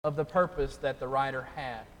of the purpose that the writer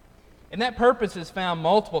had. And that purpose is found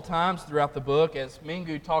multiple times throughout the book. As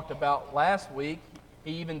Mingu talked about last week,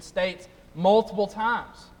 he even states multiple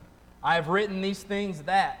times, I have written these things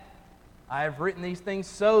that. I have written these things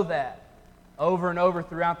so that. Over and over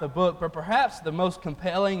throughout the book. But perhaps the most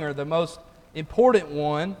compelling or the most important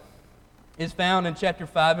one is found in chapter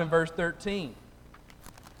 5 and verse 13.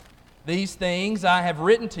 These things I have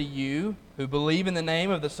written to you who believe in the name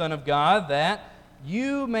of the Son of God, that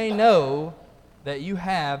you may know that you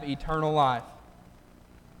have eternal life,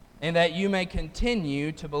 and that you may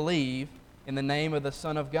continue to believe in the name of the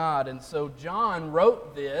Son of God. And so John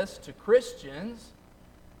wrote this to Christians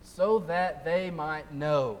so that they might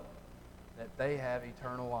know that they have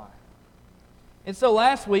eternal life. And so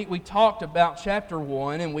last week we talked about chapter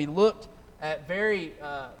 1, and we looked at very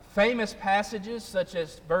famous passages such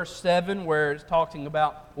as verse 7, where it's talking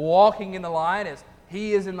about walking in the light as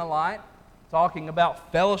He is in the light, talking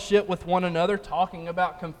about fellowship with one another, talking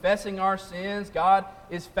about confessing our sins. God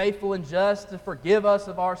is faithful and just to forgive us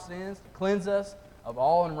of our sins, to cleanse us of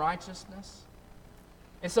all unrighteousness.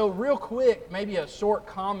 And so real quick, maybe a short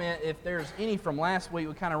comment, if there's any from last week,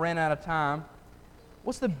 we kind of ran out of time.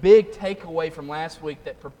 What's the big takeaway from last week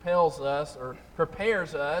that propels us or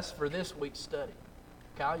prepares us for this week's study?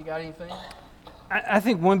 Kyle, you got anything? I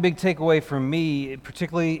think one big takeaway from me,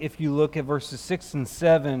 particularly if you look at verses 6 and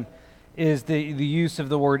 7, is the use of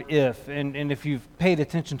the word if. And if you've paid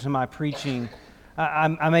attention to my preaching,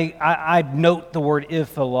 I note the word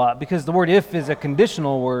if a lot, because the word if is a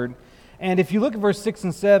conditional word. And if you look at verse 6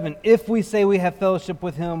 and 7, if we say we have fellowship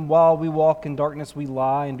with Him while we walk in darkness, we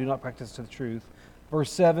lie and do not practice the truth.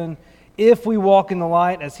 Verse 7, if we walk in the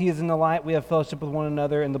light as He is in the light, we have fellowship with one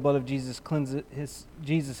another, and the blood of Jesus,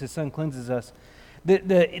 His Son, cleanses us.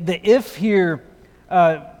 The if here,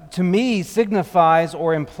 to me, signifies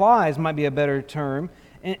or implies, might be a better term,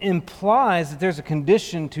 implies that there's a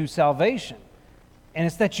condition to salvation. And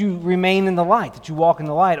it's that you remain in the light, that you walk in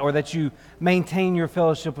the light, or that you maintain your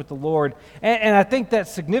fellowship with the Lord. And I think that's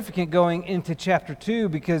significant going into chapter 2,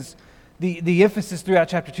 because the emphasis throughout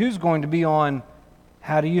chapter 2 is going to be on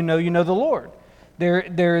how do you know the Lord.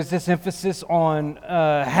 There is this emphasis on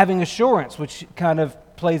having assurance, which kind of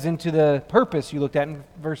plays into the purpose you looked at in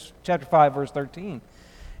chapter 5, verse 13.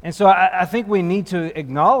 And so I think we need to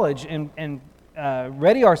acknowledge and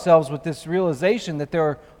ready ourselves with this realization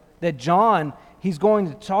that John, he's going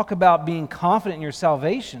to talk about being confident in your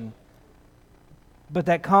salvation, but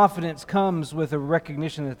that confidence comes with a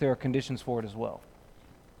recognition that there are conditions for it as well.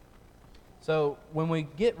 So when we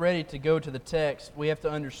get ready to go to the text, we have to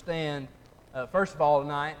understand, first of all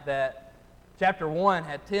tonight, that chapter 1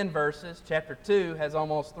 had 10 verses, chapter 2 has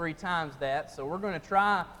almost 3 times that, so we're going to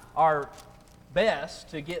try our best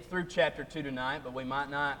to get through chapter 2 tonight, but we might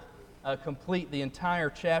not complete the entire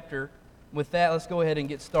chapter. With that, let's go ahead and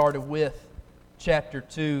get started with chapter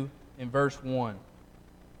 2 in verse 1.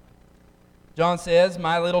 John says,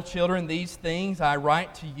 "My little children, these things I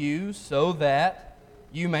write to you so that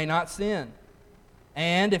you may not sin.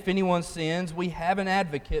 And if anyone sins, we have an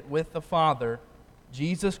advocate with the Father,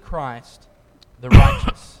 Jesus Christ, the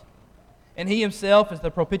righteous. And He Himself is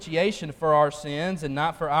the propitiation for our sins, and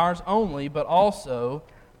not for ours only, but also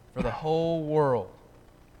for the whole world."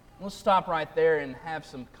 Let's stop right there and have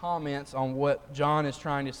some comments on what John is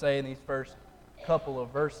trying to say in these first couple of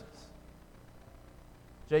verses.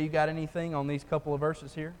 Jay, you got anything on these couple of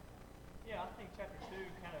verses here? Yeah, I think chapter 2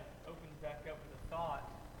 kind of opens back up with a thought,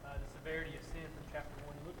 the severity of sin from chapter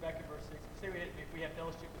 1. You look back at verse 6, say if we have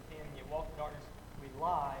fellowship with Him, yet walk in darkness, we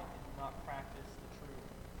lie and do not practice the truth.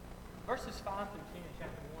 Verses 5 through 10 in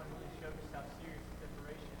chapter 1 really shows us how serious the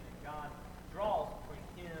separation that God draws between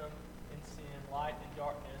Him and sin, light and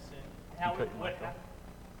darkness, and how what happens.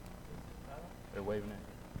 They're waving at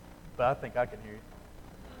you. But I think I can hear you.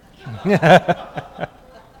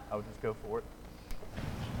 I would just go for it.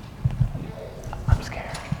 I'm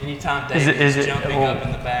scared. Anytime David's jumping up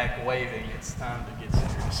in the back, waving, it's time to get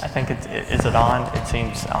serious. I think is it on? It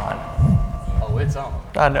seems on. Oh, it's on.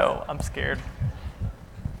 I know. I'm scared.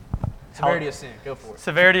 Severity of sin. Go for it.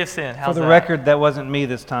 Severity of sin. How's For the that? record, that wasn't me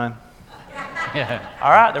this time.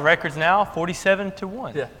 All right. The record's now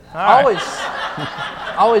 47-1. Yeah. All right.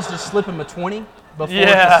 I always just slip him a 20 before the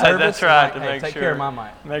Yeah, service. that's right. Like, To hey, make take sure. care of my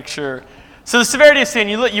mic. Make sure. So the severity of sin,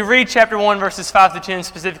 you read chapter 1, verses 5 to 10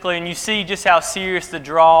 specifically, and you see just how serious the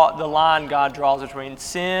line God draws between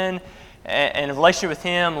sin and a relationship with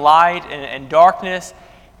Him, light and darkness.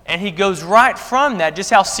 And He goes right from that, just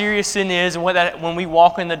how serious sin is and when we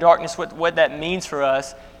walk in the darkness, what that means for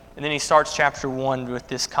us. And then He starts chapter 1 with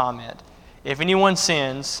this comment. If anyone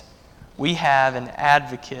sins, we have an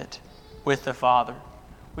advocate with the Father.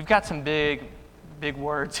 we've got some big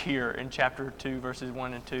words here in chapter 2, verses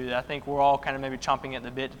 1 and 2 that I think we're all kind of maybe chomping at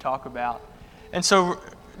the bit to talk about. And so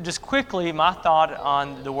just quickly, my thought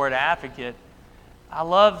on the word advocate, I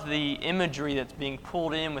love the imagery that's being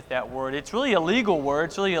pulled in with that word. It's really a legal word.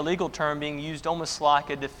 It's really a legal term being used almost like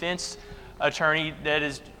a defense attorney that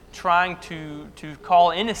is trying to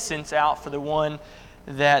call innocence out for the one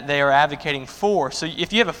that they are advocating for. So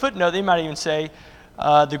if you have a footnote, they might even say,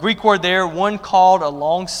 the Greek word there, one called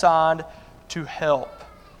alongside to help.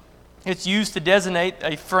 It's used to designate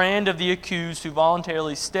a friend of the accused who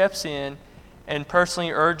voluntarily steps in and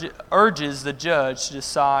personally urges the judge to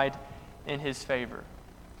decide in his favor.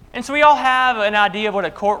 And so we all have an idea of what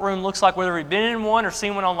a courtroom looks like, whether we've been in one or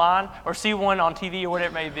seen one online or see one on TV or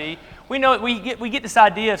whatever it may be. We know we get this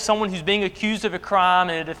idea of someone who's being accused of a crime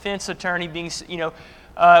and a defense attorney being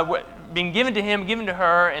given to him, given to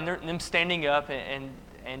her, and them standing up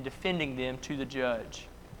and defending them to the judge.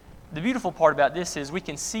 The beautiful part about this is we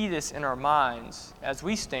can see this in our minds as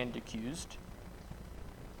we stand accused,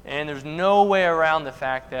 and there's no way around the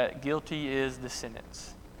fact that guilty is the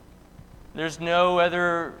sentence. There's no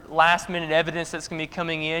other last-minute evidence that's going to be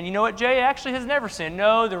coming in. You know what? Jay actually has never sinned.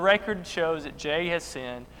 No, the record shows that Jay has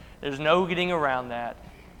sinned. There's no getting around that.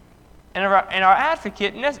 And our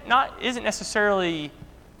advocate isn't necessarily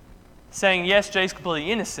saying, yes, Jay's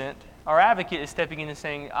completely innocent. Our advocate is stepping in and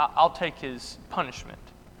saying, I'll take his punishment.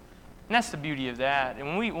 And that's the beauty of that.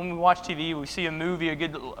 And when we watch TV, we see a movie, a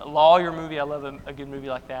good lawyer movie. I love a good movie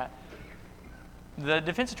like that. The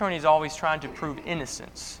defense attorney is always trying to prove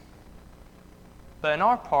innocence. But in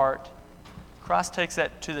our part, Christ takes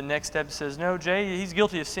that to the next step and says, no, Jay, he's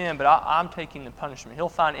guilty of sin, but I'm taking the punishment. He'll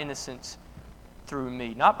find innocence through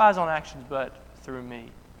me. Not by his own actions, but through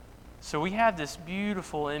me. So we have this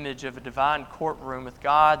beautiful image of a divine courtroom with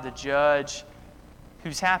God, the judge,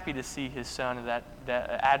 who's happy to see his son in that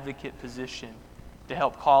advocate position to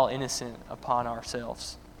help call innocent upon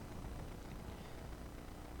ourselves.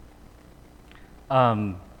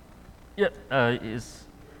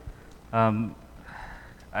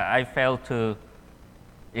 I failed to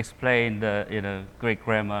explain the Greek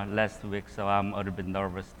grammar last week, so I'm a little bit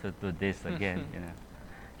nervous to do this again.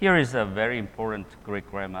 Here is a very important Greek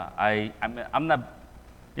grammar. I'm not,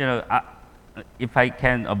 if I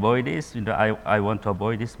can avoid this, I want to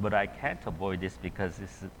avoid this, but I can't avoid this because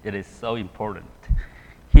it is so important.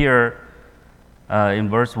 Here in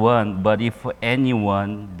verse 1, but if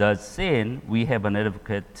anyone does sin, we have an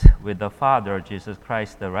advocate with the Father, Jesus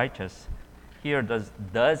Christ the righteous. Here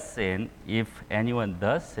does sin, if anyone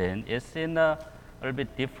does sin, is in a little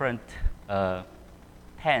bit different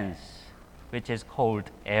tense, which is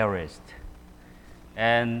called aorist.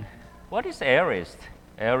 And what is aorist?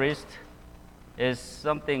 Aorist is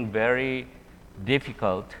something very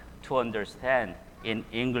difficult to understand in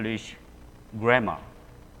English grammar.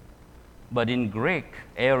 But in Greek,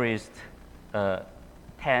 aorist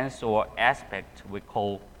tense or aspect, we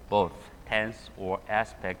call both tense or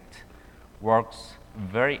aspect, works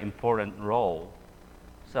very important role.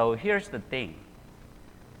 So here's the thing.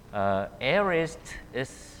 Aorist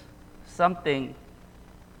is something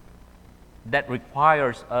that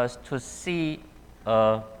requires us to see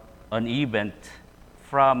an event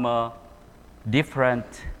from a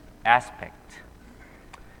different aspect,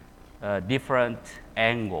 different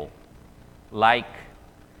angle. Like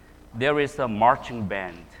there is a marching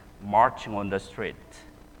band marching on the street.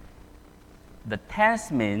 The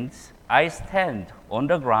tense means I stand on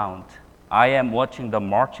the ground. I am watching the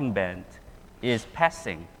marching band is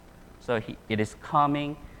passing. So it is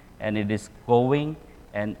coming and it is going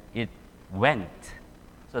and it went.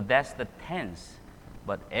 So that's the tense.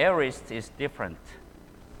 But aorist is different.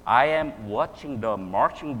 I am watching the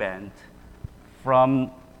marching band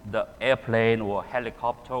from the airplane or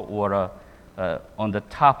helicopter or on the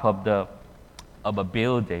top of a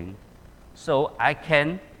building. So I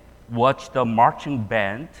can watch the marching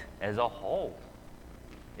band as a whole.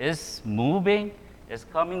 It's moving, it's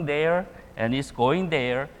coming there, and it's going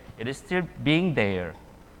there. It is still being there.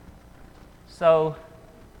 So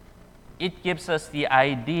it gives us the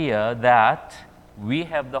idea that we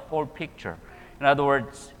have the whole picture. In other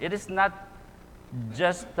words, it is not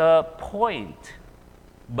just a point,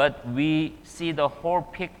 but we see the whole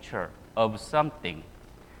picture of something.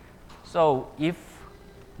 So if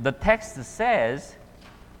the text says,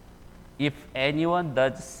 if anyone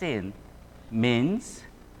does sin, means,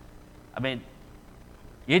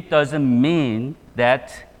 it doesn't mean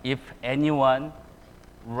that if anyone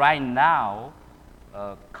right now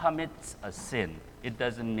commits a sin. It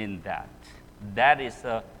doesn't mean that. That is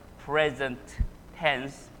a present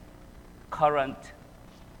tense, current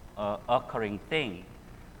occurring thing.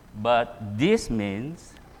 But this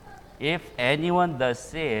means if anyone does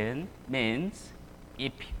sin, means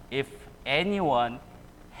if anyone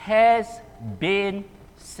has been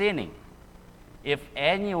sinning, if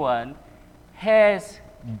anyone has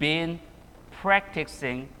been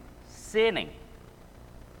practicing sin.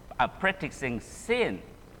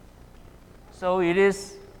 So it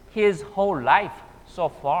is his whole life so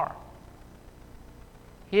far.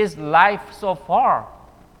 His life so far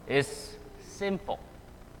is sinful.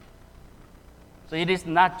 So it is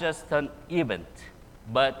not just an event,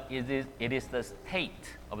 but it is the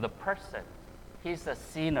state of the person. He's a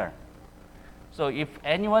sinner. So if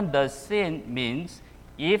anyone does sin means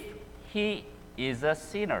if he is a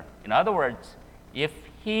sinner. In other words, if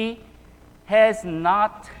he has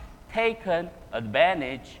not taken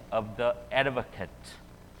advantage of the advocate,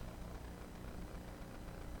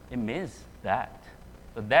 it means that.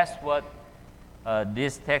 So that's what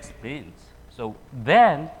this text means. So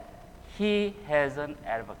then he has an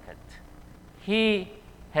advocate. He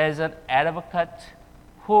has an advocate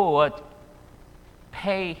who would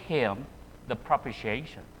pay him the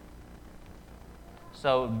propitiation.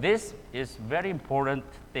 So this is very important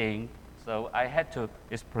thing. So I had to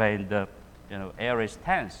explain the aorist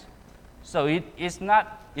tense. So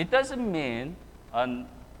it doesn't mean an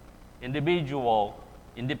individual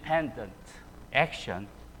independent action,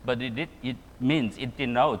 but it means, it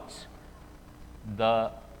denotes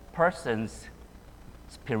the person's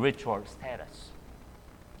spiritual status.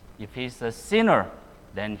 If he's a sinner,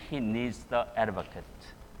 then he needs the advocate.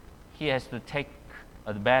 He has to take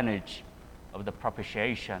advantage of the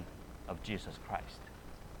propitiation of Jesus Christ.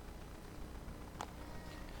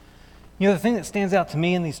 The thing that stands out to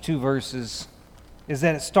me in these two verses is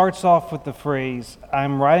that it starts off with the phrase,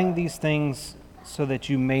 I'm writing these things so that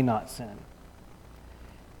you may not sin.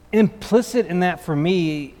 Implicit in that for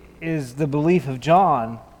me is the belief of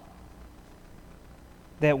John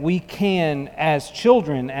that we can, as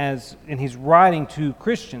children, and he's writing to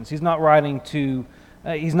Christians. He's not writing to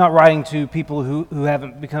people who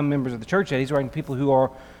haven't become members of the church yet. He's writing to people who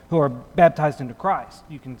are baptized into Christ.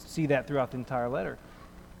 You can see that throughout the entire letter.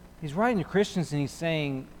 He's writing to Christians and he's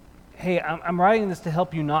saying, hey, I'm writing this to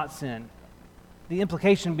help you not sin. The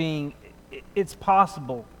implication being it's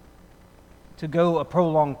possible to go a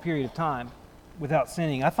prolonged period of time without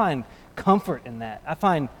sinning. I find comfort in that. I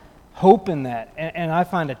find hope in that. And I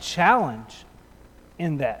find a challenge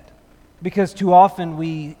in that. Because too often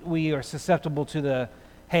we are susceptible to the,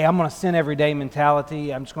 hey, I'm going to sin every day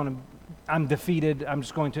mentality. I'm defeated. I'm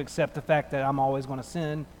just going to accept the fact that I'm always going to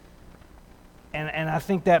sin. And I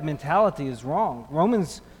think that mentality is wrong.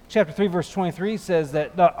 Romans chapter 3, verse 23 says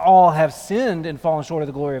that all have sinned and fallen short of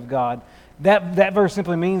the glory of God. That verse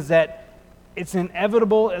simply means that it's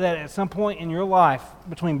inevitable that at some point in your life,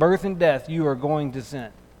 between birth and death, you are going to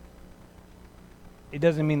sin. It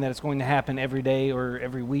doesn't mean that it's going to happen every day or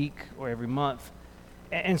every week or every month.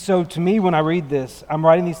 And so to me, when I read this, I'm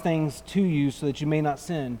writing these things to you so that you may not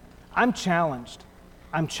sin. I'm challenged.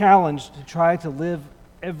 I'm challenged to try to live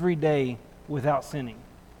every day without sinning.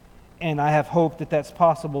 And I have hope that that's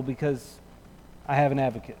possible because I have an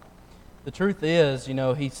advocate. The truth is,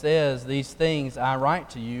 he says, these things I write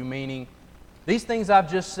to you, meaning these things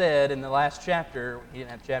I've just said in the last chapter, he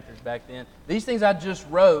didn't have chapters back then, these things I just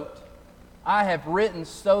wrote, I have written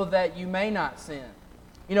so that you may not sin.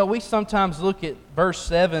 We sometimes look at verse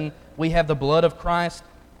 7, we have the blood of Christ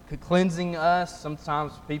cleansing us.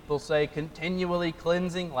 Sometimes people say continually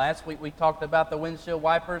cleansing. Last week we talked about the windshield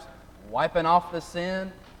wipers wiping off the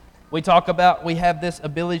sin. We talk about we have this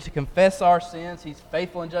ability to confess our sins. He's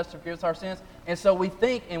faithful and just to forgive us our sins. And so we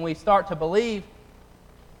think and we start to believe,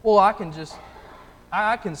 well, I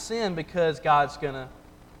can sin because God's going to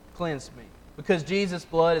cleanse me. Because Jesus'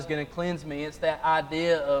 blood is going to cleanse me. It's that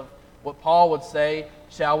idea of what Paul would say,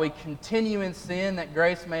 shall we continue in sin that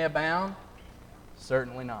grace may abound?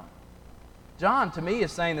 Certainly not. John, to me,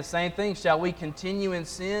 is saying the same thing. Shall we continue in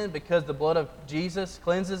sin because the blood of Jesus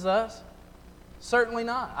cleanses us? Certainly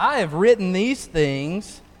not. I have written these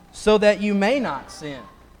things so that you may not sin.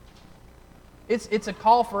 It's a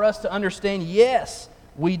call for us to understand, yes,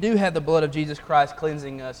 we do have the blood of Jesus Christ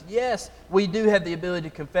cleansing us. Yes, we do have the ability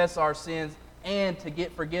to confess our sins and to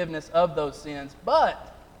get forgiveness of those sins.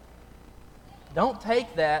 But don't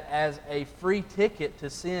take that as a free ticket to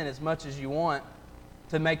sin as much as you want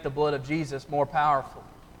to make the blood of Jesus more powerful.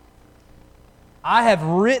 I have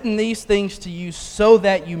written these things to you so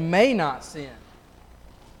that you may not sin.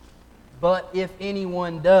 But if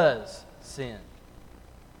anyone does sin.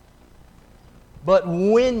 But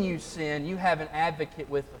when you sin, you have an advocate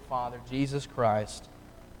with the Father, Jesus Christ,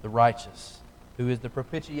 the righteous, who is the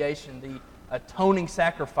propitiation, the atoning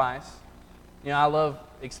sacrifice. You know, I love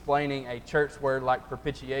explaining a church word like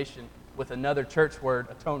propitiation with another church word,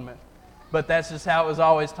 atonement. But that's just how it was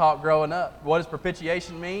always taught growing up. What does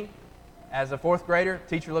propitiation mean? As a fourth grader,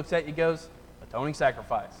 teacher looks at you and goes, atoning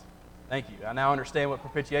sacrifice. Thank you. I now understand what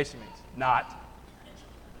propitiation means. Not.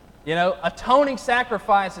 You know, atoning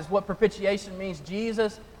sacrifice is what propitiation means.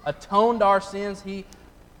 Jesus atoned our sins. He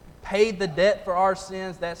paid the debt for our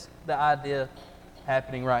sins. That's the idea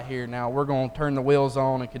happening right here. Now, we're going to turn the wheels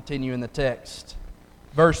on and continue in the text.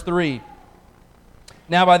 Verse 3.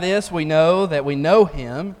 Now by this we know that we know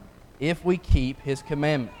Him if we keep His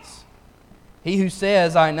commandments. He who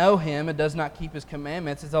says, I know Him, and does not keep His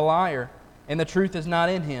commandments is a liar, and the truth is not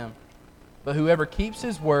in him. But whoever keeps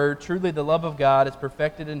His word, truly the love of God is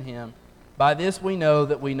perfected in him. By this we know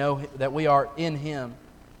that we are in Him.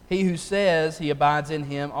 He who says he abides in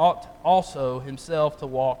Him ought also himself to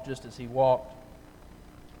walk just as He walked.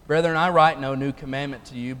 Brethren, I write no new commandment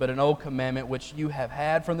to you, but an old commandment which you have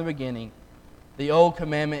had from the beginning. The old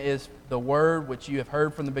commandment is the word which you have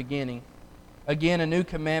heard from the beginning. Again, a new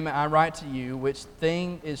commandment I write to you, which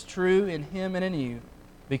thing is true in Him and in you,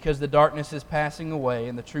 because the darkness is passing away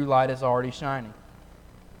and the true light is already shining.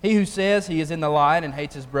 He who says he is in the light and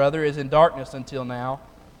hates his brother is in darkness until now.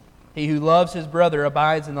 He who loves his brother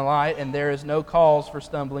abides in the light, and there is no cause for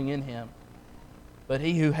stumbling in him. But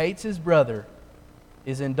he who hates his brother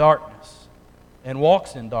is in darkness and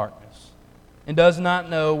walks in darkness and does not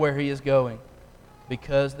know where he is going,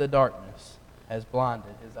 because the darkness has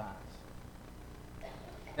blinded his eyes.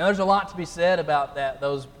 Now there's a lot to be said about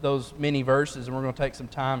those many verses, and we're going to take some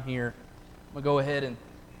time here. I'm going to go ahead and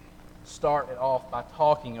start it off by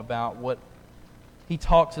talking about what he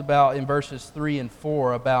talks about in verses 3 and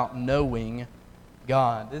 4 about knowing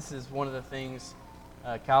God. This is one of the things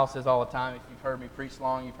Kyle says all the time. If you've heard me preach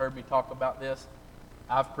long, you've heard me talk about this.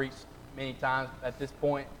 I've preached many times at this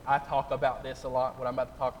point. I talk about this a lot, what I'm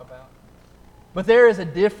about to talk about. But there is a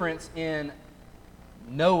difference in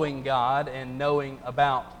knowing God and knowing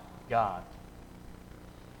about God.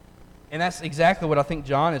 And that's exactly what I think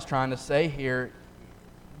John is trying to say here.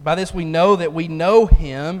 By this we know that we know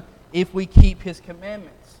Him if we keep His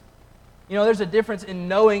commandments. You know, there's a difference in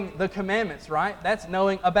knowing the commandments, right? That's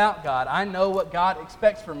knowing about God. I know what God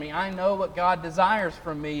expects from me. I know what God desires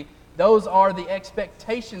from me. Those are the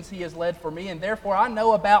expectations He has led for me, and therefore I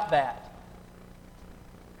know about that.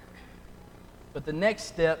 But the next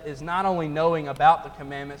step is not only knowing about the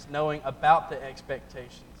commandments, knowing about the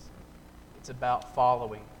expectations. It's about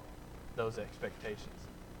following those expectations.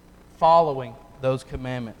 Following those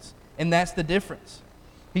commandments. And that's the difference.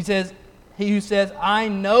 He says, he who says, I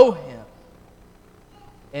know Him,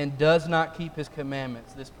 and does not keep His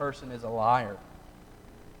commandments, this person is a liar.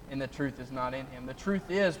 And the truth is not in him. The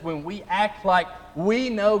truth is, when we act like we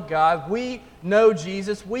know God, we know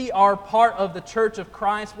Jesus, we are part of the church of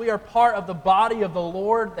Christ, we are part of the body of the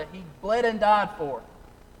Lord that He bled and died for.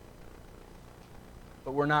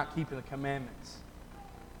 But we're not keeping the commandments.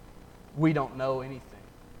 We don't know anything.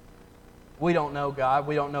 We don't know God,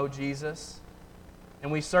 we don't know Jesus,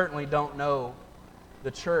 and we certainly don't know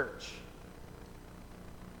the church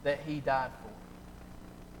that He died for.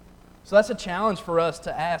 So that's a challenge for us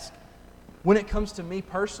to ask when it comes to me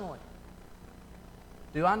personally.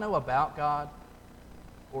 Do I know about God,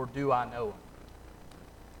 or do I know Him?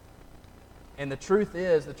 And the truth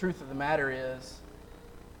of the matter is,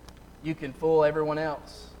 you can fool everyone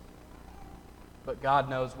else, but God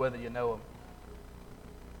knows whether you know Him.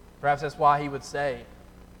 Perhaps that's why He would say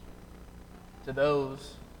to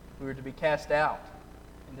those who are to be cast out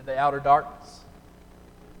into the outer darkness,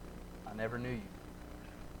 I never knew you.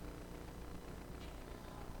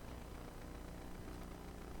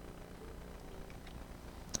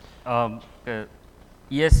 The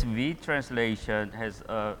ESV translation has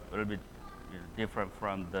a little bit different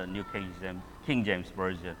from the New King James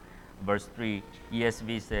Version. Verse 3,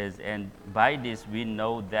 ESV says, and by this we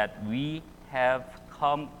know that we have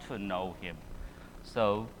come to know Him.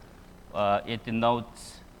 So it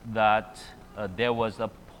denotes that there was a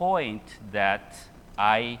point that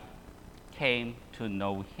I came to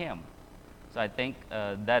know Him. So I think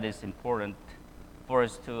that is important for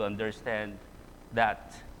us to understand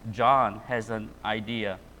that John has an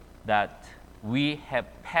idea that we have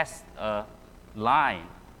passed a line.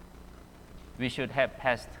 We should have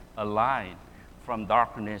passed a line from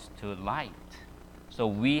darkness to light. So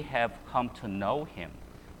we have come to know Him.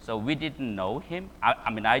 So we didn't know Him.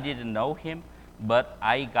 I didn't know Him, but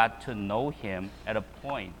I got to know Him at a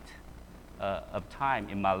point of time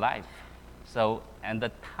in my life. So, and the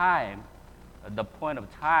point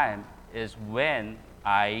of time is when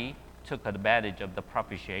I took advantage of the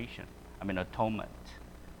propitiation. atonement.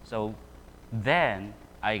 So then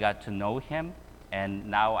I got to know him, and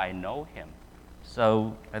now I know him.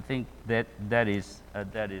 So I think that is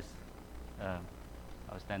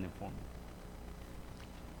outstanding for me.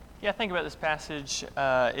 Yeah, I think about this passage.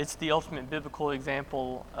 It's the ultimate biblical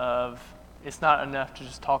example of it's not enough to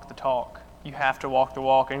just talk the talk. You have to walk the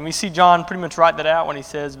walk. And we see John pretty much write that out when he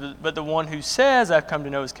says, but the one who says, I've come to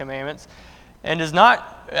know his commandments, and does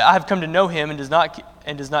not, I have come to know him and does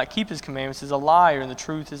not keep his commandments is a liar, and the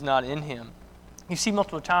truth is not in him. You see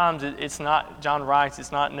multiple times, it's not, John writes,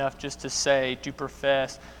 it's not enough just to say, to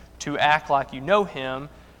profess, to act like you know him.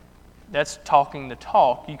 That's talking the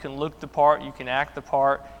talk. You can look the part, you can act the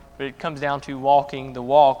part, but it comes down to walking the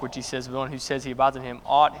walk, which he says, the one who says he abides in him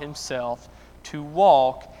ought himself to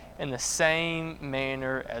walk in the same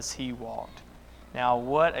manner as he walked. Now,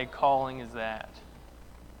 what a calling is that?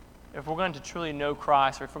 If we're going to truly know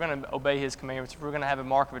Christ, or if we're going to obey his commandments, if we're going to have a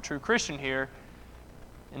mark of a true Christian here,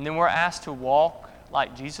 and then we're asked to walk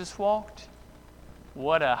like Jesus walked,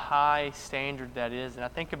 what a high standard that is. And I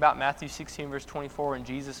think about Matthew 16, verse 24, and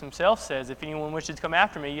Jesus himself says, if anyone wishes to come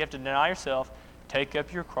after me, you have to deny yourself, take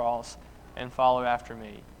up your cross, and follow after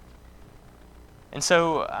me. And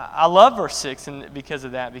so I love verse 6 because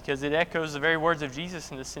of that, because it echoes the very words of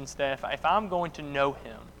Jesus in the sense that if I'm going to know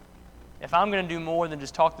him, if I'm going to do more than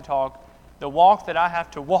just talk the talk, the walk that I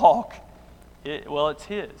have to walk, it's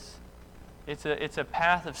his. It's a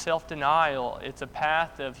path of self-denial. It's a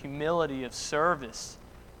path of humility, of service.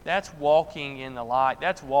 That's walking in the light.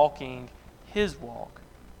 That's walking his walk.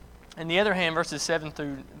 On the other hand, verses 7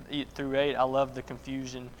 through 8, I love the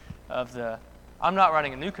confusion of I'm not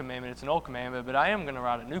writing a new commandment, it's an old commandment, but I am going to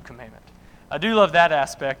write a new commandment. I do love that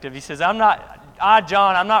aspect of, he says, John,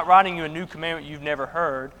 I'm not writing you a new commandment you've never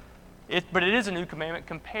heard, but it is a new commandment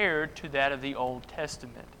compared to that of the Old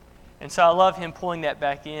Testament. And so I love him pulling that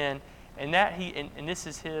back in, and this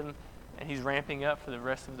is him, and he's ramping up for the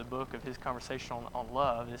rest of the book of his conversation on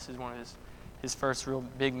love. This is one of his first real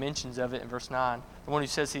big mentions of it in verse 9. The one who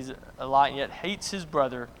says he's a light and yet hates his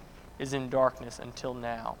brother is in darkness until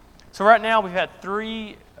now. So right now we've had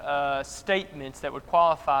three statements that would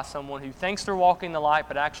qualify someone who thinks they're walking the light,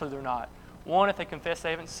 but actually they're not. One, if they confess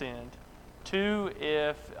they haven't sinned. Two,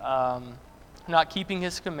 if not keeping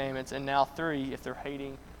his commandments. And now three, if they're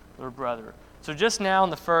hating their brother. So just now in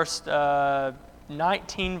the first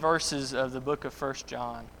 19 verses of the book of 1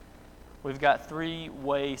 John, we've got three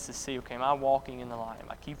ways to see, okay, am I walking in the light? Am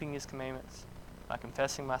I keeping his commandments? Am I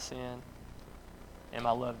confessing my sin? Am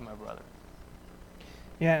I loving my brother?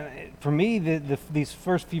 Yeah, for me, these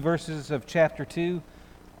first few verses of chapter 2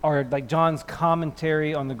 are like John's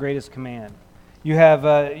commentary on the greatest command. You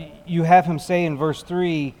have him say in verse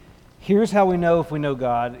 3, here's how we know if we know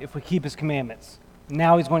God, if we keep his commandments.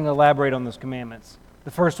 Now he's going to elaborate on those commandments.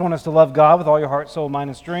 The first one is to love God with all your heart, soul,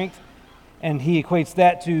 mind, and strength. And he equates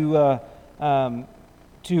that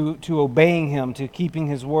to obeying him, to keeping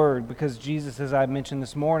his word, because Jesus, as I mentioned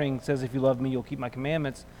this morning, says, if you love me, you'll keep my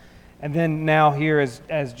commandments. And then now here,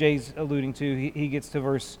 as Jay's alluding to, he gets to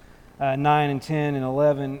verse 9 and 10 and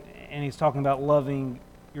 11, and he's talking about loving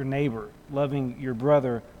your neighbor, loving your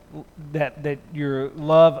brother, that your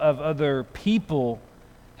love of other people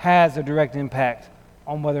has a direct impact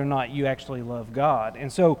on whether or not you actually love God.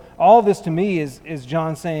 And so all this to me is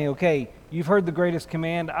John saying, okay, you've heard the greatest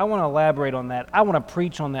command. I want to elaborate on that. I want to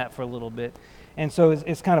preach on that for a little bit. And so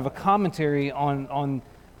it's kind of a commentary on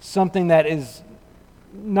something that is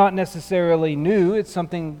not necessarily new. It's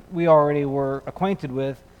something we already were acquainted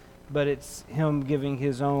with, but it's him giving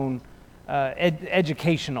his own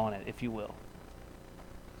education on it, if you will.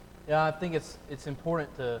 Yeah, I think it's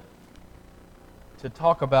important to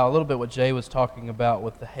talk about a little bit what Jay was talking about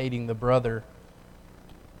with the hating the brother.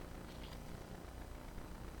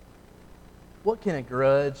 What can a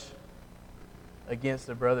grudge against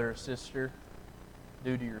a brother or sister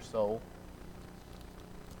do to your soul?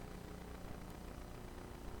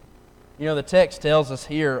 You know, the text tells us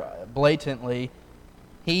here blatantly,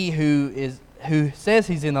 he who says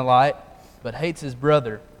he's in the light but hates his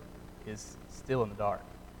brother is still in the dark.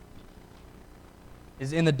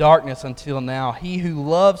 Is in the darkness until now. He who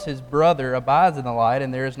loves his brother abides in the light,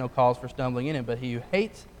 and there is no cause for stumbling in him. But he who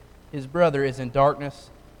hates his brother is in darkness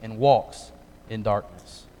and walks in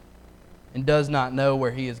darkness, and does not know where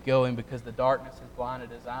he is going, because the darkness has blinded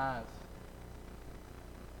his eyes.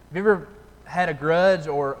 Have you ever had a grudge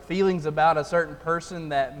or feelings about a certain person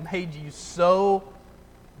that made you so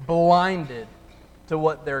blinded to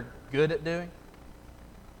what they're good at doing,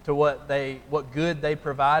 to what good they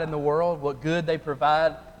provide in the world, what good they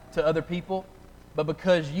provide to other people, but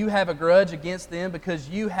because you have a grudge against them, because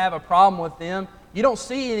you have a problem with them, you don't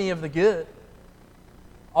see any of the good.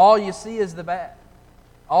 All you see is the bad.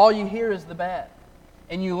 All you hear is the bad.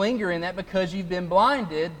 And you linger in that because you've been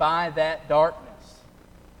blinded by that darkness.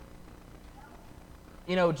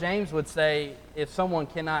 You know, James would say, if someone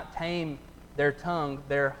cannot tame their tongue,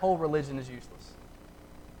 their whole religion is useless.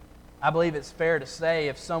 I believe it's fair to say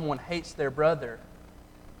if someone hates their brother,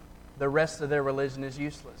 the rest of their religion is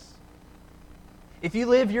useless. If you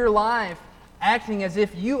live your life acting as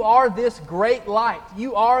if you are this great light,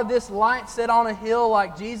 you are this light set on a hill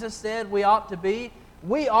like Jesus said we ought to be,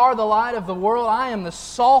 we are the light of the world, I am the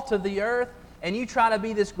salt of the earth, and you try to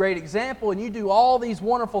be this great example, and you do all these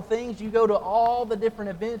wonderful things, you go to all the different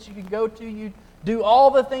events you can go to, you do all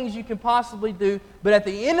the things you can possibly do, but at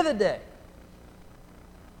the end of the day,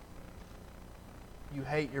 you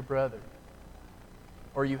hate your brother,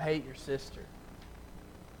 or you hate your sister,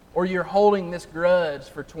 or you're holding this grudge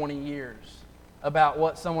for 20 years about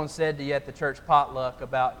what someone said to you at the church potluck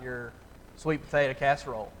about your sweet potato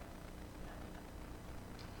casserole.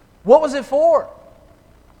 What was it for?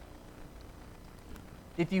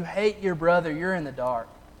 If you hate your brother, you're in the dark.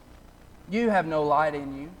 You have no light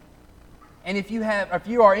in you. And if you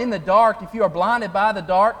are in the dark, if you are blinded by the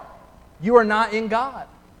dark, you are not in God.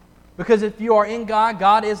 Because if you are in God,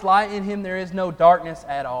 God is light. In Him there is no darkness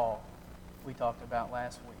at all. We talked about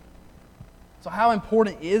last week. So how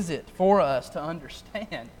important is it for us to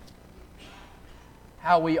understand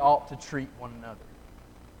how we ought to treat one another?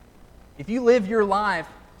 If you live your life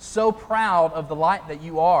so proud of the light that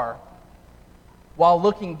you are, while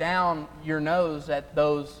looking down your nose at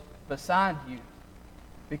those beside you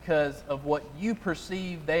because of what you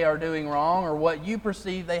perceive they are doing wrong or what you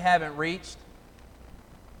perceive they haven't reached,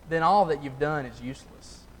 then all that you've done is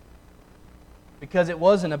useless. Because it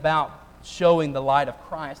wasn't about showing the light of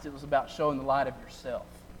Christ, it was about showing the light of yourself.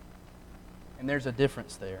 And there's a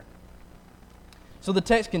difference there. So the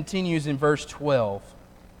text continues in verse 12.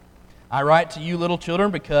 I write to you, little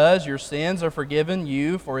children, because your sins are forgiven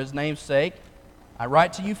you for His name's sake. I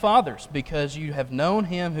write to you, fathers, because you have known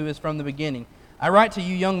Him who is from the beginning. I write to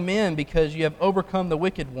you, young men, because you have overcome the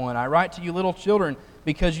wicked one. I write to you, little children,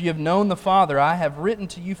 because you have known the Father. I have written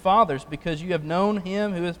to you, fathers, because you have known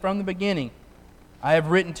Him who is from the beginning. I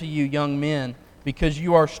have written to you, young men, because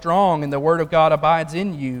you are strong and the Word of God abides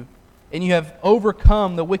in you, and you have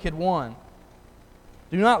overcome the wicked one.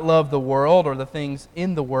 Do not love the world or the things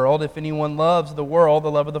in the world. If anyone loves the world,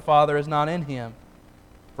 the love of the Father is not in him.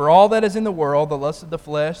 For all that is in the world, the lust of the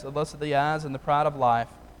flesh, the lust of the eyes, and the pride of life,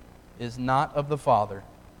 is not of the Father,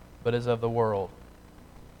 but is of the world.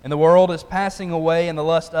 And the world is passing away in the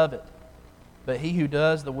lust of it, but he who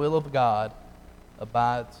does the will of God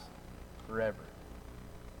abides forever.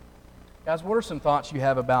 Guys, what are some thoughts you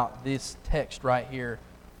have about this text right here?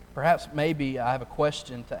 Perhaps maybe I have a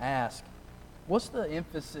question to ask. What's the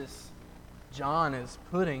emphasis John is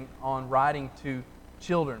putting on writing to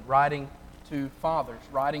children, writing to fathers,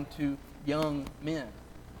 writing to young men?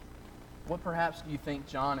 What perhaps do you think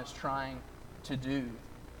John is trying to do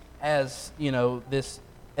as, this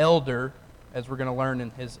elder, as we're going to learn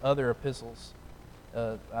in his other epistles?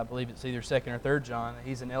 I believe it's either 2nd or 3rd John.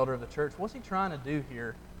 He's an elder of the church. What's he trying to do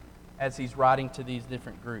here as he's writing to these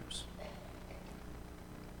different groups?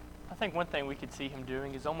 I think one thing we could see him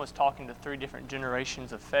doing is almost talking to 3 different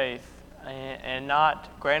generations of faith, and not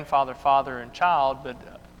grandfather, father, and child, but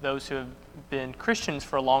those who have been Christians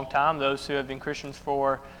for a long time, those who have been Christians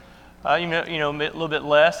for a little bit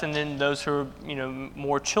less, and then those who are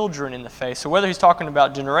more children in the faith. So whether he's talking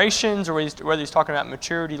about generations or whether he's talking about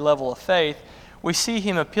maturity level of faith, we see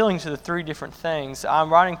him appealing to the 3 different things.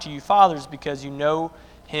 I'm writing to you, fathers, because you know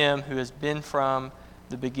Him who has been from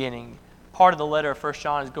the beginning. Part of the letter of 1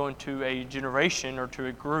 John is going to a generation or to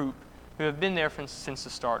a group who have been there since the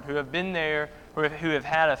start, who have been there, or who have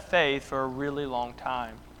had a faith for a really long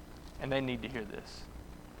time, and they need to hear this.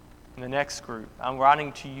 In the next group, I'm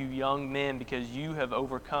writing to you, young men, because you have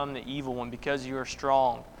overcome the evil one, because you are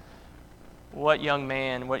strong. What young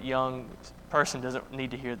man, what young person doesn't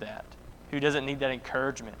need to hear that? Who doesn't need that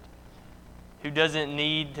encouragement? Who doesn't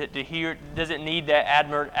need to hear? Doesn't need that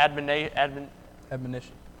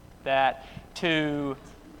Admonition. That to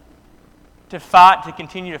fight, to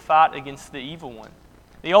continue to fight against the evil one.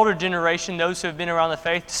 The older generation, those who have been around the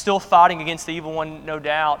faith, still fighting against the evil one, no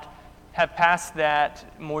doubt, have passed that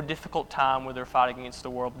more difficult time where they're fighting against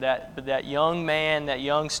the world. But that young man, that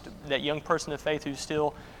young person of faith who's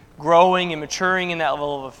still growing and maturing in that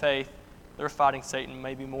level of faith, they're fighting Satan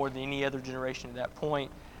maybe more than any other generation at that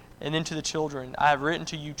point. And then to the children, I have written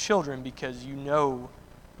to you, children, because you know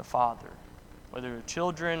the Father. Whether you're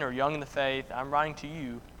children or young in the faith, I'm writing to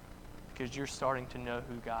you because you're starting to know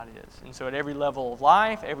who God is. And so at every level of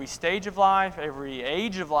life, every stage of life, every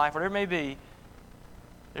age of life, whatever it may be,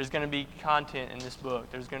 there's going to be content in this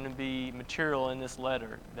book. There's going to be material in this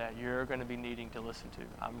letter that you're going to be needing to listen to.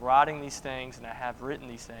 I'm writing these things, and I have written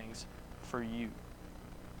these things for you.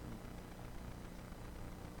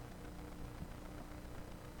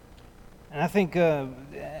 And I think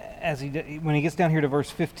when he gets down here to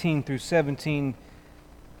verse 15 through 17,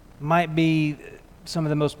 might be some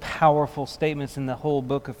of the most powerful statements in the whole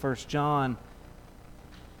book of 1 John,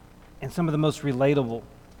 and some of the most relatable.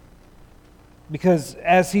 Because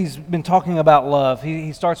as he's been talking about love,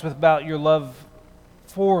 he starts with about your love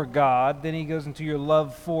for God, then he goes into your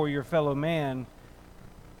love for your fellow man.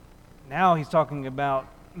 Now he's talking about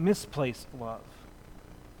misplaced love.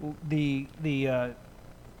 The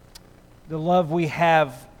love we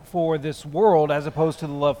have for this world as opposed to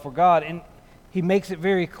the love for God. And he makes it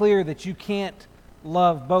very clear that you can't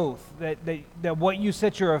love both, that what you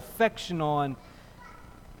set your affection on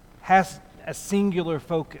has a singular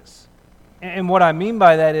focus. And what I mean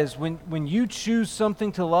by that is when you choose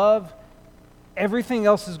something to love, everything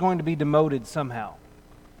else is going to be demoted somehow.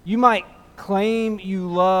 You might claim you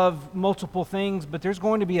love multiple things, but there's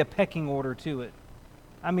going to be a pecking order to it.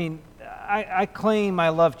 I mean, I claim I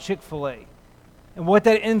love Chick-fil-A. And what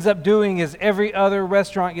that ends up doing is every other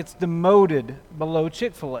restaurant gets demoted below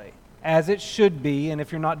Chick-fil-A, as it should be. And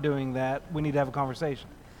if you're not doing that, we need to have a conversation.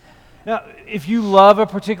 Now, if you love a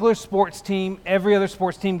particular sports team, every other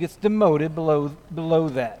sports team gets demoted below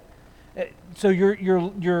that. So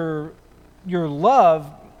your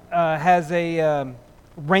love has a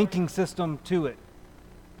ranking system to it.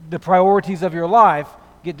 The priorities of your life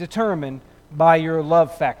get determined by your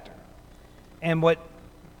love factor. And what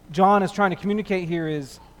John is trying to communicate here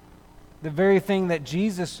is the very thing that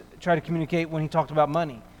Jesus tried to communicate when he talked about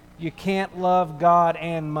money. You can't love God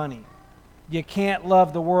and money. You can't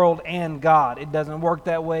love the world and God. It doesn't work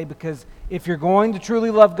that way, because if you're going to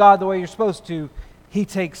truly love God the way you're supposed to, he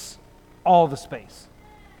takes all the space.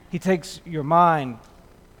 He takes your mind.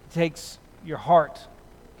 He takes your heart.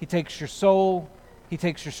 He takes your soul. He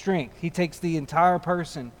takes your strength. He takes the entire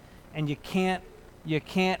person, and you can't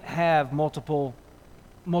have multiple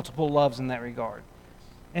loves in that regard.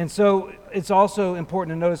 And so it's also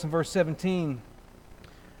important to notice in verse 17,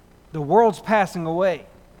 the world's passing away.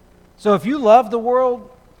 So if you love the world,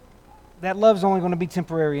 that love's only going to be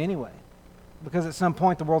temporary anyway, because at some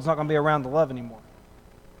point the world's not going to be around to love anymore.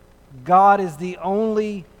 God is the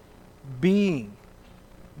only being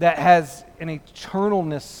that has an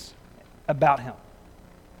eternalness about him.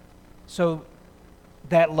 So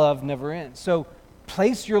that love never ends. So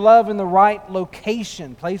place your love in the right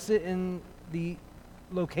location. Place it in the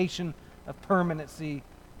location of permanency,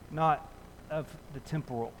 not of the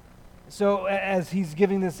temporal. So as he's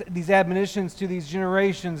giving these admonitions to these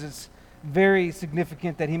generations, it's very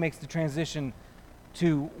significant that he makes the transition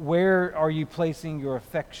to where are you placing your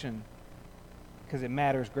affection, because it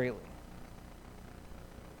matters greatly.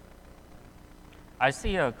 I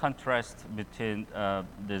see a contrast between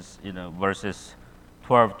this, verses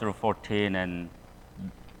 12 through 14 and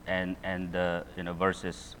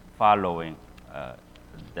verses following,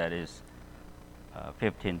 that is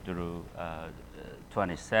 15 through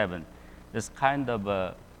 27. This kind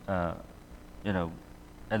of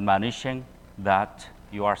admonition that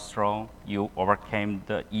you are strong, you overcame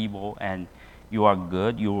the evil, and you are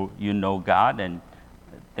good, you know God, and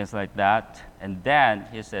things like that. And then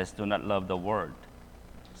he says, do not love the world.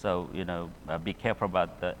 So, be careful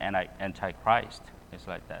about the antichrist, things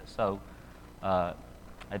like that. So,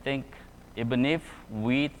 I think even if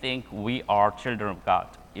we think we are children of God,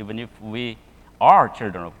 even if we are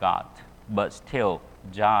children of God, but still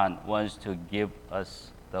John wants to give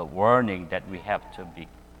us the warning that we have to be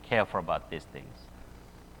careful about these things.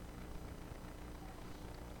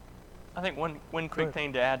 I think one quick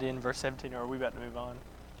thing to add in verse 17, or are we about to move on?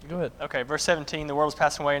 Go ahead. Okay, verse 17, the world is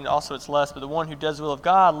passing away and also its lust, but the one who does the will of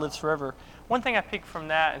God lives forever. One thing I picked from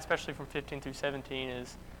that, especially from 15 through 17,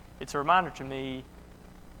 is it's a reminder to me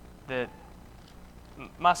that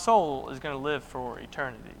my soul is going to live for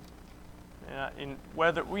eternity. And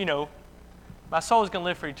whether, my soul is going to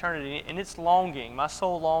live for eternity, and it's longing. My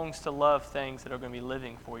soul longs to love things that are going to be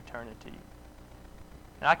living for eternity.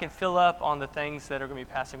 And I can fill up on the things that are going to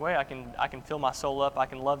be passing away. I can fill my soul up. I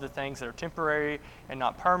can love the things that are temporary and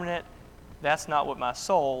not permanent. That's not what my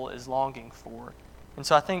soul is longing for. And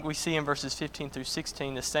so I think we see in verses 15 through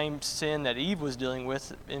 16 the same sin that Eve was dealing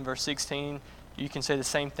with in verse 16. You can say the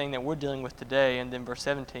same thing that we're dealing with today. And then verse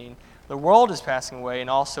 17, the world is passing away and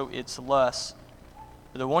also its lusts.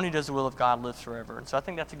 But the one who does the will of God lives forever. And so I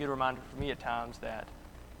think that's a good reminder for me at times that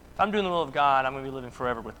If I'm doing the will of God, I'm going to be living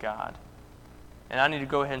forever with God. And I need to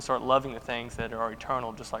go ahead and start loving the things that are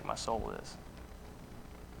eternal, just like my soul is.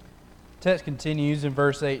 Text continues in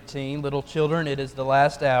verse 18, "Little children, it is the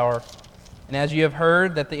last hour. And as you have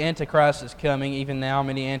heard that the Antichrist is coming, even now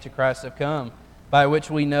many Antichrists have come, by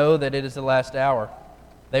which we know that it is the last hour.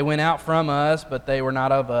 They went out from us, but they were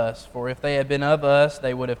not of us. For if they had been of us,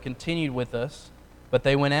 they would have continued with us. But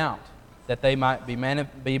they went out, that they might be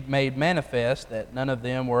made manifest that none of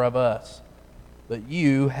them were of us. But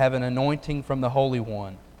you have an anointing from the Holy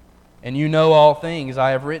One, and you know all things.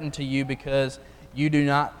 I have written to you because you do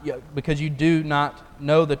not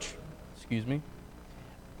know the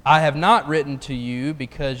I have not written to you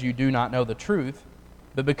because you do not know the truth,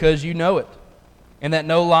 but because you know it, and that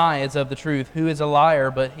no lie is of the truth. Who is a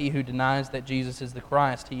liar but he who denies that Jesus is the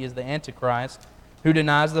Christ? He is the Antichrist, who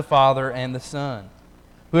denies the Father and the Son.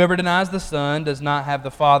 Whoever denies the Son does not have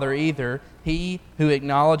the Father either. He who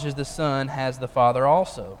acknowledges the Son has the Father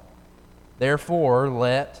also. Therefore,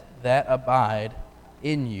 let that abide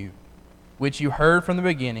in you, which you heard from the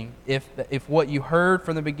beginning. If what you heard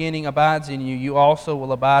from the beginning abides in you, you also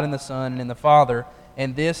will abide in the Son and in the Father.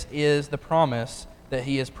 And this is the promise that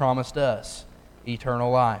He has promised us, eternal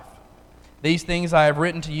life. These things I have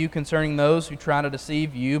written to you concerning those who try to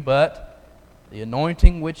deceive you, but the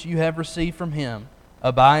anointing which you have received from Him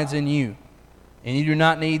abides in you, and you do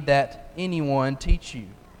not need that anyone teach you.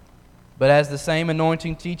 But as the same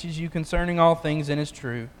anointing teaches you concerning all things and is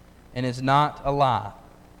true, and is not a lie,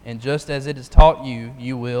 and just as it has taught you,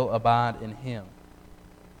 you will abide in Him."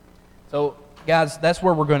 So, guys, that's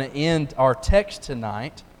where we're going to end our text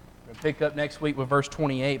tonight. We're going to pick up next week with verse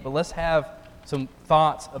 28, but let's have some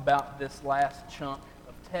thoughts about this last chunk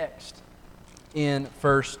of text in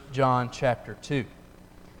 1 John chapter 2.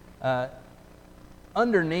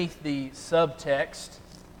 Underneath the subtext,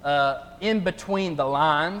 in between the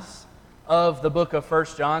lines of the book of 1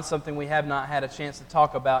 John, something we have not had a chance to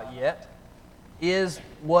talk about yet, is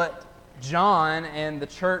what John and the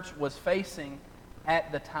church was facing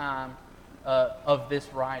at the time of this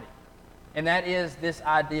writing. And that is this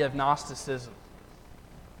idea of Gnosticism.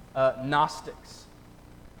 Gnostics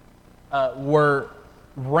were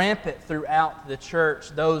rampant throughout the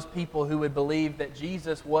church, those people who would believe that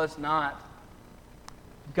Jesus was not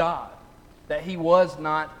God, that He was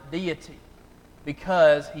not deity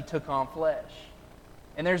because He took on flesh.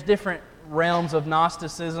 And there's different realms of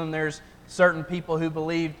Gnosticism. There's certain people who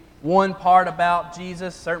believed one part about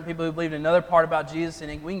Jesus, certain people who believed another part about Jesus,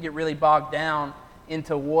 and we can get really bogged down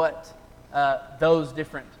into what those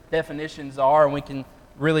different definitions are, and we can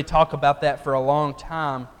really talk about that for a long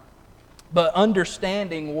time. But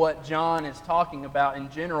understanding what John is talking about in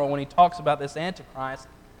general when he talks about this Antichrist,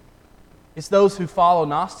 it's those who follow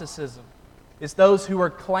Gnosticism. It's those who are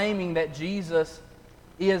claiming that Jesus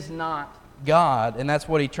is not God, and that's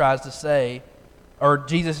what he tries to say. Or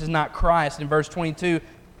Jesus is not Christ. In verse 22,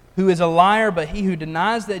 "Who is a liar but he who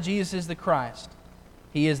denies that Jesus is the Christ?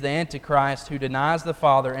 He is the Antichrist who denies the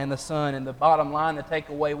Father and the Son." And the bottom line, the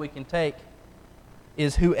takeaway we can take,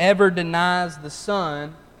 is whoever denies the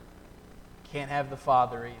Son can't have the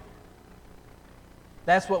Father either.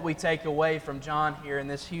 That's what we take away from John here in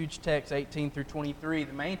this huge text, 18 through 23.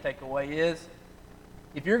 The main takeaway is,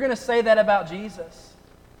 if you're going to say that about Jesus,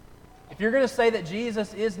 if you're going to say that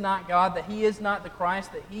Jesus is not God, that He is not the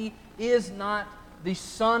Christ, that He is not the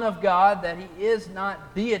Son of God, that He is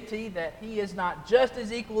not deity, that He is not just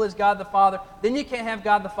as equal as God the Father, then you can't have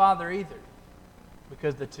God the Father either,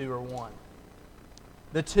 because the two are one.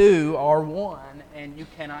 The two are one, and you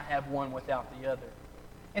cannot have one without the other.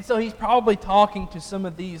 And so he's probably talking to some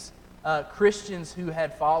of these Christians who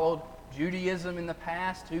had followed Judaism in the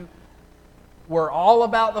past, who were all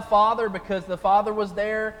about the Father because the Father was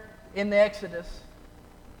there in the Exodus,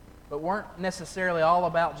 but weren't necessarily all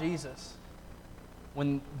about Jesus,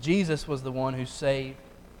 when Jesus was the one who saved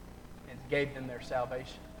and gave them their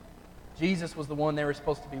salvation. Jesus was the one they were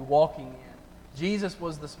supposed to be walking in. Jesus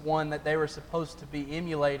was this one that they were supposed to be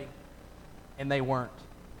emulating, and they weren't.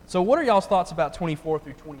 So what are y'all's thoughts about 24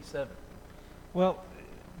 through 27? Well,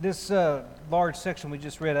 this large section we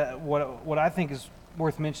just read, what I think is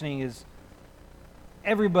worth mentioning is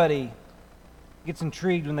everybody gets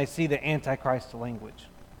intrigued when they see the Antichrist language.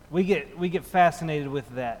 We get fascinated with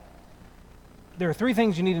that. There are three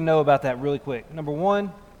things you need to know about that really quick. Number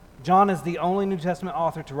one, John is the only New Testament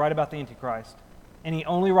author to write about the Antichrist, and he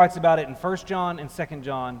only writes about it in 1 John and 2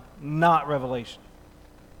 John, not Revelation.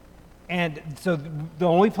 And so the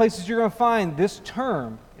only places you're going to find this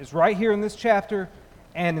term is right here in this chapter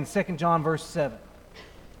and in 2 John verse 7.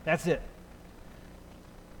 That's it.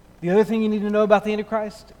 The other thing you need to know about the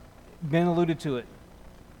Antichrist, Ben alluded to it.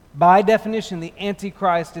 By definition, the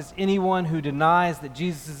Antichrist is anyone who denies that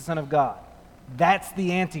Jesus is the Son of God. That's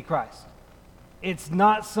the Antichrist. It's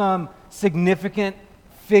not some significant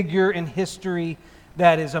figure in history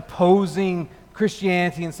that is opposing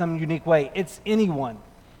Christianity in some unique way. It's anyone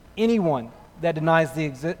that denies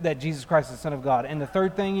that Jesus Christ is the Son of God. And the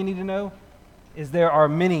third thing you need to know is there are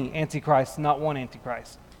many Antichrists, not one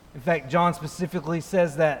Antichrist. In fact, John specifically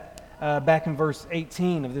says that back in verse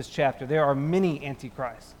 18 of this chapter. There are many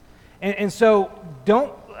Antichrists. And so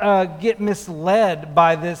don't get misled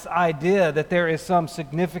by this idea that there is some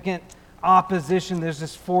significant opposition. There's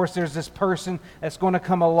this force, there's this person that's going to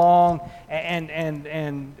come along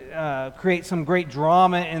and create some great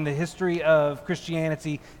drama in the history of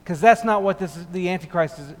Christianity, because that's not what the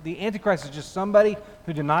Antichrist is. The Antichrist is just somebody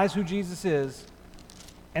who denies who Jesus is,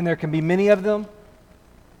 and there can be many of them,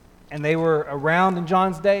 and they were around in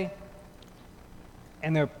John's day,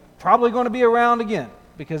 and they're probably going to be around again,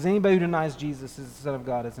 because anybody who denies Jesus is the Son of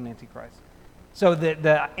God is an Antichrist. So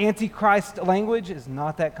the Antichrist language is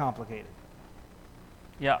not that complicated.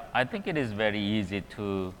 Yeah, I think it is very easy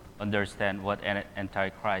to understand what an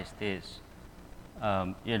Antichrist is.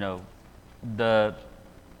 The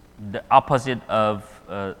opposite of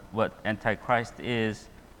what Antichrist is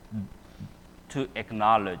to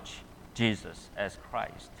acknowledge Jesus as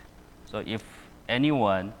Christ. So if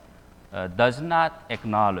anyone does not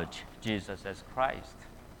acknowledge Jesus as Christ,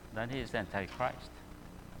 then he is Antichrist,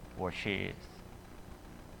 or she is.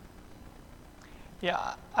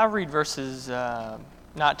 Yeah, I read verses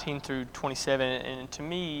 19 through 27, and to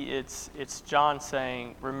me, it's John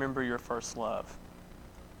saying, remember your first love.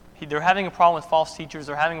 They're having a problem with false teachers.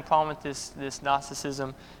 They're having a problem with this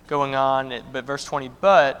Gnosticism going on. But verse 20,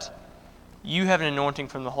 but you have an anointing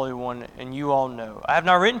from the Holy One, and you all know. I have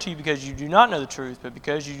not written to you because you do not know the truth, but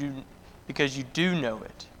because you do know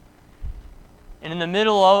it. And in the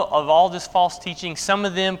middle of all this false teaching, some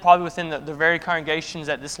of them probably within the very congregations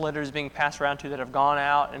that this letter is being passed around to that have gone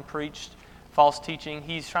out and preached false teaching,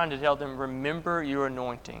 he's trying to tell them, remember your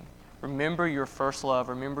anointing. Remember your first love.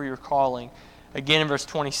 Remember your calling. Again in verse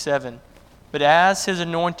 27, but as his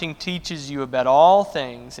anointing teaches you about all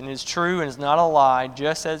things, and is true and is not a lie,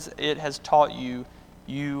 just as it has taught you,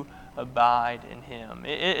 you abide in him.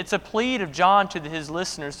 It's a plea of John to his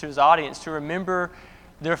listeners, to his audience, to remember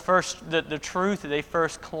the truth that they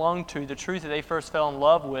first clung to, the truth that they first fell in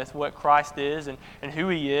love with, what Christ is and who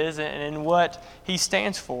he is and what he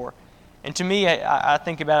stands for. And to me, I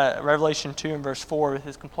think about Revelation 2 and verse 4 with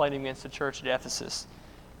his complaining against the church at Ephesus.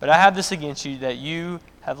 But I have this against you, that you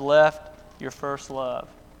have left your first love.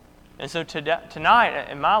 And so tonight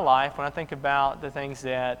in my life, when I think about the things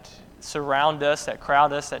that surround us, that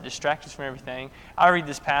crowd us, that distract us from everything, I read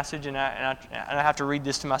this passage and I have to read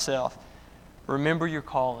this to myself. Remember your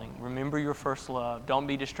calling. Remember your first love. Don't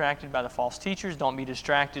be distracted by the false teachers. Don't be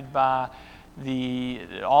distracted by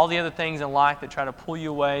all the other things in life that try to pull you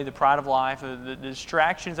away, the pride of life, the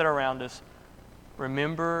distractions that are around us.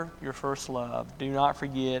 Remember your first love. Do not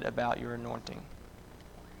forget about your anointing.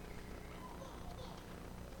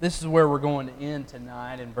 This is where we're going to end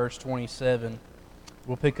tonight in verse 27.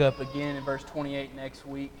 We'll pick up again in verse 28 next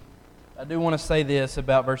week. I do want to say this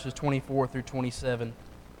about verses 24 through 27,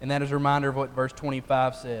 and that is a reminder of what verse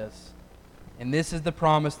 25 says. And this is the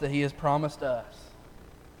promise that he has promised us,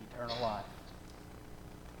 eternal life.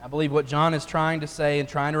 I believe what John is trying to say and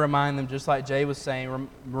trying to remind them, just like Jay was saying,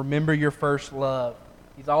 remember your first love.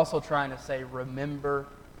 He's also trying to say, remember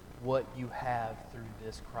what you have through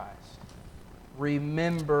this Christ.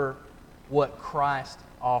 Remember what Christ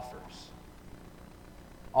offers.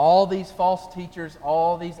 All these false teachers,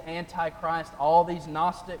 all these antichrists, all these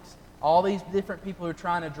Gnostics, all these different people who are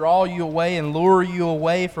trying to draw you away and lure you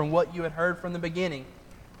away from what you had heard from the beginning.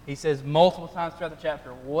 He says multiple times throughout the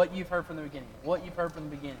chapter, what you've heard from the beginning, what you've heard from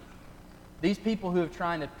the beginning. These people who are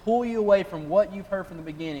trying to pull you away from what you've heard from the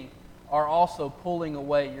beginning are also pulling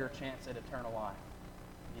away your chance at eternal life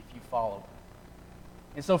if you follow them.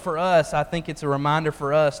 And so for us, I think it's a reminder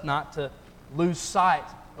for us not to lose sight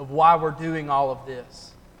of why we're doing all of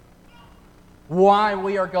this. Why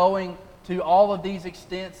we are going to all of these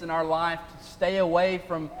extents in our life to stay away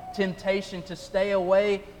from temptation, to stay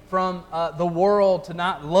away from the world, to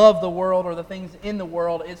not love the world or the things in the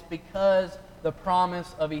world. It's because the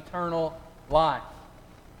promise of eternal life.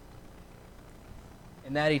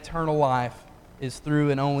 And that eternal life is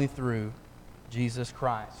through and only through Jesus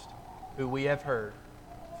Christ, who we have heard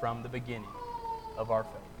from the beginning of our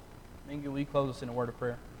faith. Mingu, will you close us in a word of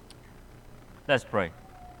prayer? Let's pray.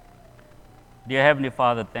 Dear Heavenly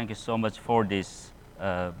Father, thank you so much for this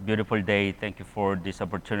beautiful day. Thank you for this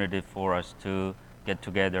opportunity for us to get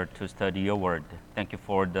together to study your word. Thank you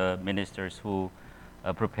for the ministers who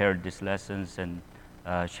prepared these lessons and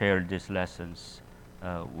shared these lessons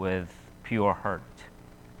with pure heart.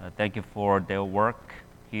 Thank you for their work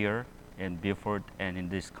here in Beaufort and in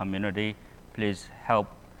this community. Please help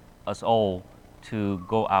us all to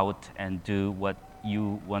go out and do what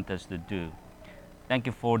you want us to do. Thank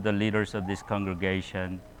you for the leaders of this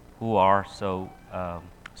congregation who are so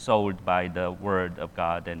sold by the Word of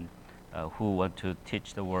God and who want to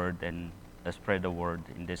teach the Word and spread the Word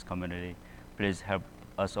in this community. Please help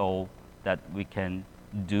us all that we can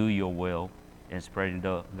do your will in spreading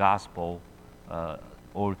the gospel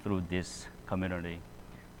all through this community.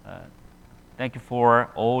 Thank you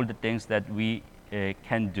for all the things that we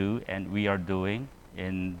can do and we are doing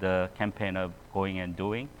in the campaign of Going and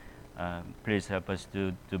Doing. Please help us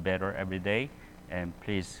to do better every day, and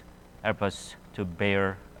please help us to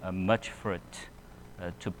bear much fruit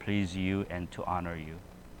to please you and to honor you.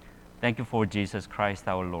 Thank you for Jesus Christ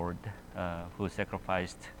our Lord, who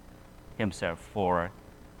sacrificed himself for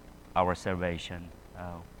our salvation.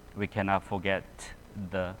 We cannot forget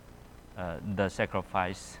the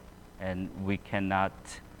sacrifice, and we cannot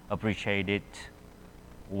appreciate it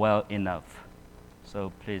well enough.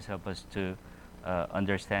 So please help us to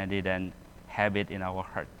understand it and have it in our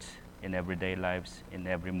hearts, in everyday lives, in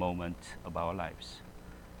every moment of our lives.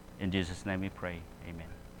 In Jesus' name we pray.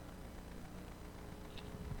 Amen.